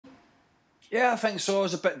Yeah, I think so. I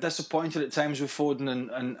was a bit disappointed at times with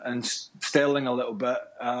Foden and Sterling a little bit.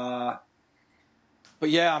 But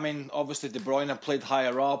yeah, I mean, obviously De Bruyne played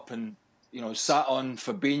higher up and, you know, sat on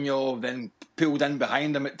Fabinho, then pulled in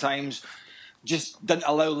behind him at times. Just didn't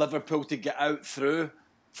allow Liverpool to get out through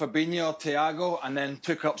Fabinho or Thiago, and then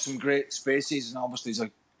took up some great spaces. And obviously he's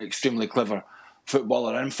an extremely clever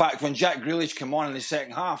footballer. And in fact, when Jack Grealish came on in the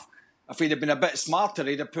second half, if he'd have been a bit smarter,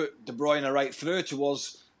 he'd have put De Bruyne right through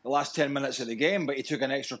towards the last 10 minutes of the game, but he took an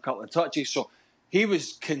extra couple of touches. So he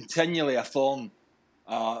was continually a thorn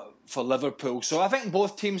for Liverpool. So I think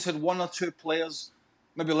both teams had one or two players,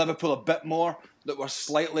 maybe Liverpool a bit more, that were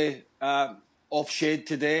slightly off shade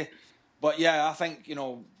today. But yeah, I think, you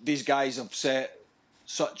know, these guys have set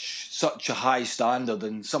such a high standard,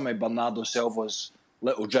 and some of Bernardo Silva's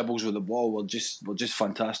little dribbles with the ball were just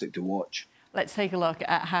fantastic to watch. Let's take a look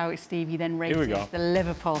at how Stevie then rated the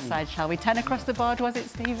Liverpool side, shall we? 10 across the board, was it,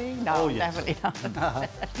 Stevie? No, definitely not.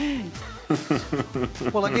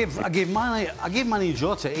 Well, I gave Mane and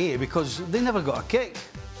Jota 8 because they never got a kick,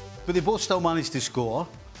 but they both still managed to score.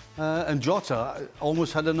 And Jota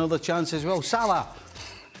almost had another chance as well. Salah,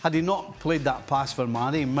 had he not played that pass for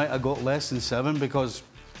Mane, he might have got less than 7 because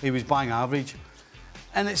he was bang average.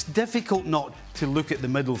 And it's difficult not to look at the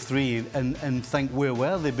middle three and think, where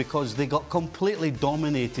were they? Because they got completely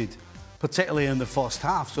dominated, particularly in the first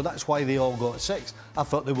half. So that's why they all got 6. I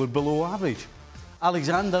thought they were below average.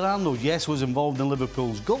 Alexander-Arnold, yes, was involved in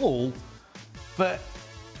Liverpool's goal, but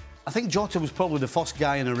I think Jota was probably the first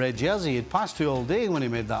guy in a red jersey he'd passed to all day when he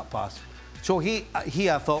made that pass. So he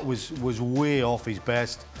I thought, was way off his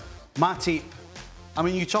best. Matip, I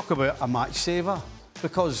mean, you talk about a match saver,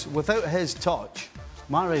 because without his touch,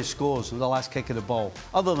 Mahrez scores the last kick of the ball.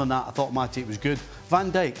 Other than that, I thought Matip was good.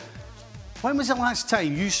 Van Dijk, when was the last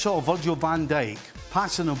time you saw Virgil van Dijk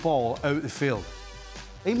passing a ball out the field?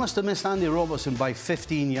 He must have missed Andy Robertson by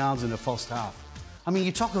 15 yards in the first half. I mean,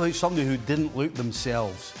 you talk about somebody who didn't look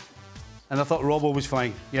themselves. And I thought Robbo was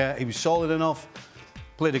fine. Yeah, he was solid enough,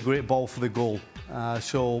 played a great ball for the goal.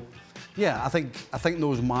 So, yeah, I think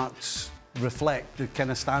those marks reflect the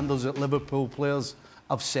kind of standards that Liverpool players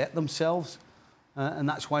have set themselves. And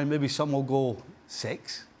that's why maybe some will go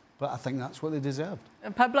 6, but I think that's what they deserved.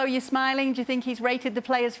 Pablo, you're smiling. Do you think he's rated the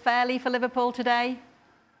players fairly for Liverpool today?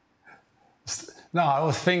 No, I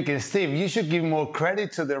was thinking, Steve, you should give more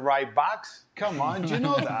credit to the right backs. Come on, do you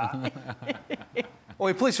know that? Oh,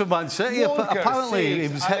 he plays for Man City. Apparently, 6.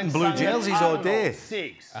 He was hitting blue jerseys all day.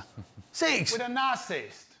 6. 6? With an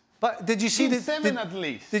assist. But did you see 7 at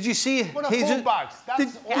least. Did you see what a fullbacks?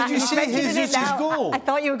 Did you see Jesus' goal? I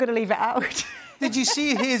thought you were going to leave it out. Did you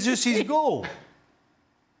see Jesus' goal?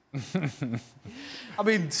 I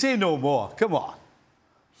mean, say no more. Come on.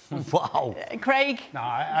 Wow. Craig? No,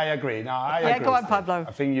 I agree. No, I agree. Yeah, go on, Pablo.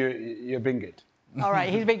 I think you've been good. All right,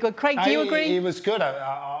 he's been good. Craig, do you agree? He was good.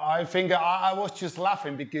 I think I was just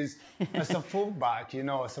laughing because as a fullback, you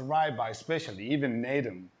know, as a right back especially, even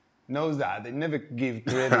Nathan knows that. They never give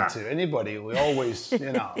credit to anybody. We always,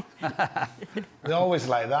 you know, we're always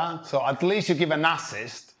like that. So at least you give an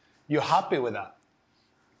assist. You're happy with that.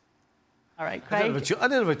 All right, Craig. I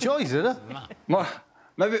didn't have a choice, did I? No.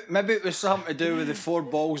 Maybe it was something to do with the 4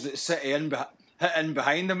 balls that City hit in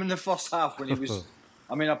behind him in the first half when he was...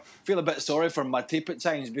 I mean, I feel a bit sorry for Matip at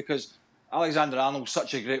times because Alexander-Arnold's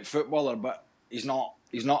such a great footballer, but he's not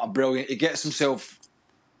a brilliant... He gets himself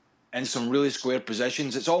in some really square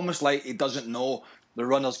positions. It's almost like he doesn't know the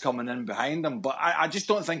runner's coming in behind him, but I just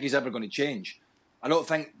don't think he's ever going to change. I don't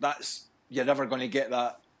think you're ever going to get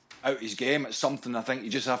that out his game. It's something I think you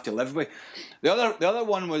just have to live with. The other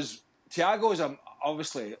one was Thiago's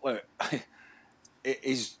obviously, look,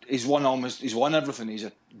 he's won everything. He's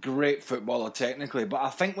a great footballer technically, but I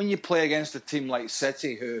think when you play against a team like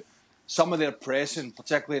City, who some of their pressing,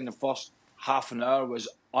 particularly in the first half an hour, was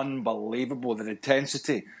unbelievable. The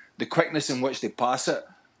intensity, the quickness in which they pass it,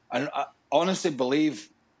 and I honestly believe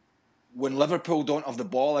when Liverpool don't have the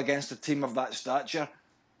ball against a team of that stature,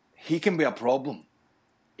 he can be a problem.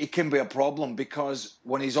 It can be a problem because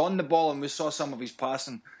when he's on the ball, and we saw some of his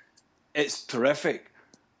passing, it's terrific.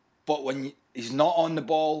 But when he's not on the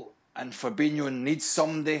ball and Fabinho needs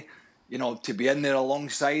somebody, you know, to be in there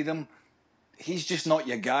alongside him, he's just not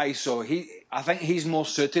your guy. So I think he's more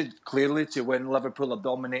suited, clearly, to when Liverpool are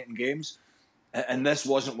dominating games. And this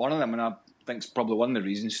wasn't one of them. And I think it's probably one of the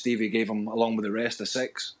reasons Stevie gave him, along with the rest, a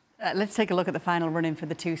 6. Let's take a look at the final run-in for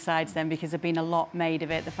the two sides then, because there's been a lot made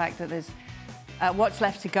of it. The fact that there's what's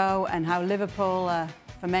left to go and how Liverpool,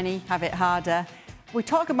 for many, have it harder. We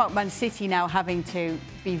talk about Man City now having to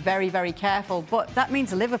be very, very careful, but that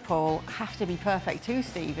means Liverpool have to be perfect too,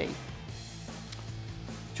 Stevie.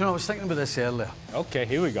 you know, I was thinking about this earlier. Okay,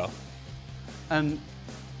 here we go. And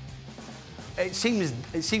it seems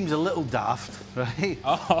a little daft, right?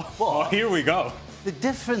 Oh, here we go. The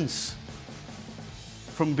difference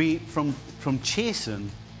from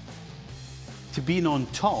chasing to being on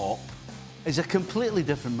top is a completely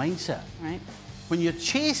different mindset. Right. When you're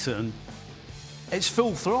chasing, it's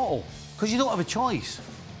full throttle because you don't have a choice.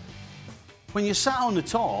 When you're sat on the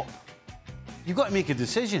top, you've got to make a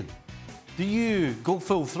decision. Do you go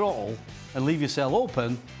full throttle and leave yourself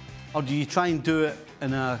open, or do you try and do it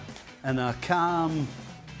in a calm,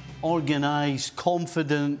 organised,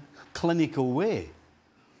 confident, clinical way?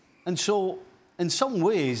 And so, in some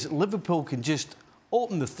ways, Liverpool can just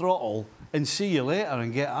open the throttle and see you later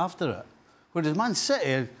and get after it. Whereas Man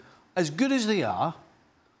City, as good as they are,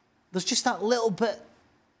 there's just that little bit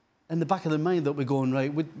in the back of the mind that we're going,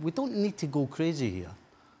 right, we don't need to go crazy here.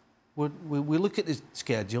 We look at the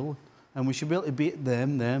schedule and we should be able to beat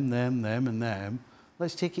them, and them.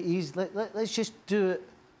 Let's take it easy. Let's just do it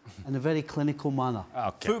in a very clinical manner.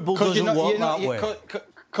 Okay. Football doesn't work that way.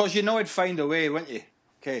 Because you know it'd find a way, wouldn't you?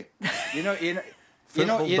 Okay.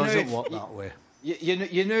 Football doesn't work that way.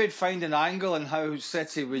 You knew it'd find an angle and how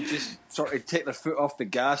City would just sort of take their foot off the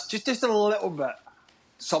gas, just a little bit,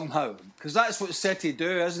 somehow. Because that's what City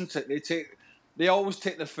do, isn't it? They always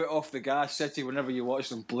take their foot off the gas, City, whenever you watch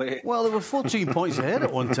them play. Well, they were 14 points ahead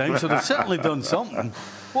at one time, so they've certainly done something.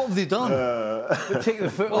 What have they done? They take their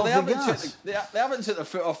foot off the gas. They haven't taken their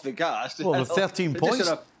foot off the gas. Well, they're 13 points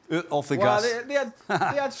off the gas.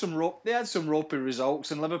 They had some ropey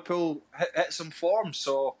results, and Liverpool hit some form.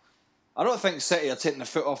 So I don't think City are taking the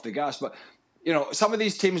foot off the gas. But you know, some of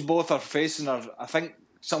these teams both are facing. I think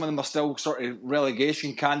some of them are still sort of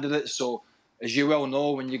relegation candidates. So as you well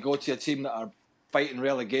know, when you go to a team that are fighting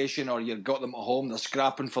relegation, or you've got them at home, they're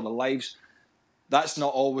scrapping for their lives. That's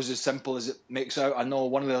not always as simple as it makes out. I know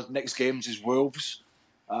one of their next games is Wolves.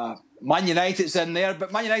 Man United's in there,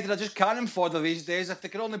 but Man United are just cannon fodder these days. If they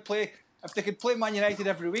could play Man United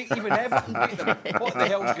every week, even Everton beat them. What the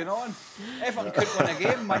hell's going on? Everton could win a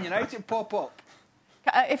game, Man United pop up.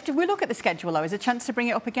 If we look at the schedule, though, is a chance to bring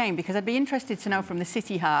it up again, because I'd be interested to know from the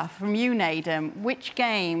City half, from you, Nedum, which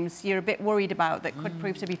games you're a bit worried about that could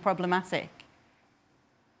prove to be problematic?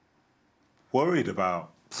 Worried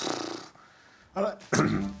about?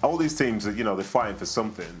 All these teams, you know, they're fighting for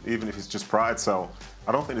something, even if it's just pride. So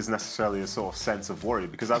I don't think there's necessarily a sort of sense of worry,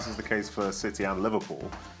 because as is the case for City and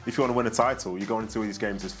Liverpool, if you want to win a title, you're going into these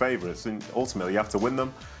games as favourites, and ultimately you have to win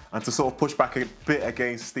them. And to sort of push back a bit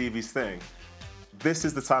against Stevie's thing, this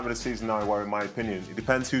is the time of the season now where, in my opinion, it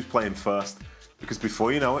depends who's playing first. Because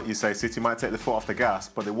before you know it, you say City might take the foot off the gas,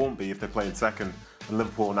 but they won't be if they're playing second, and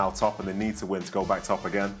Liverpool are now top and they need to win to go back top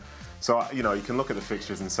again. So, you know, you can look at the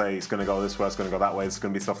fixtures and say it's going to go this way, it's going to go that way, it's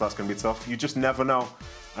going to be tough, that's going to be tough. You just never know.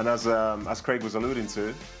 And as Craig was alluding to,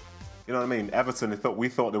 you know what I mean, Everton, we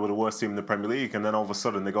thought they were the worst team in the Premier League, and then all of a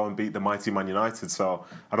sudden they go and beat the mighty Man United. So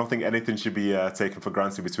I don't think anything should be taken for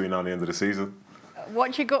granted between now and the end of the season.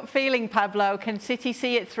 What's your gut feeling, Pablo? Can City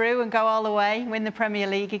see it through and go all the way, win the Premier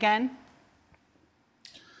League again?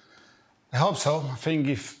 I hope so. I think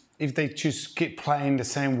if they just keep playing the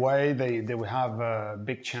same way, they will have a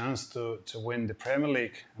big chance to win the Premier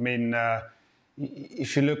League. I mean,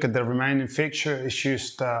 if you look at the remaining fixture, it's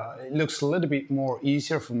just it looks a little bit more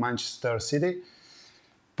easier for Manchester City.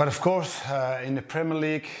 But of course, in the Premier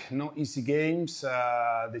League, no easy games.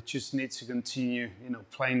 They just need to continue, you know,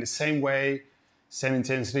 playing the same way, same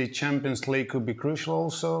intensity. Champions League could be crucial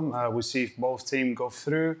also. We'll see if both teams go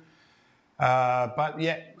through. But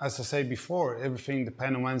yeah, as I said before, everything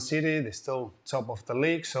depends on Man City. They're still top of the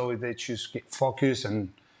league, so if they just get focused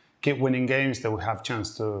and keep winning games, they will have a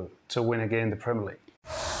chance to win again the Premier League.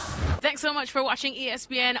 Thanks so much for watching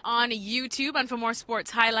ESPN on YouTube. And for more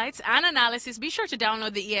sports highlights and analysis, be sure to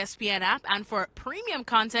download the ESPN app. And for premium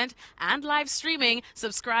content and live streaming,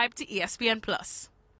 subscribe to ESPN Plus.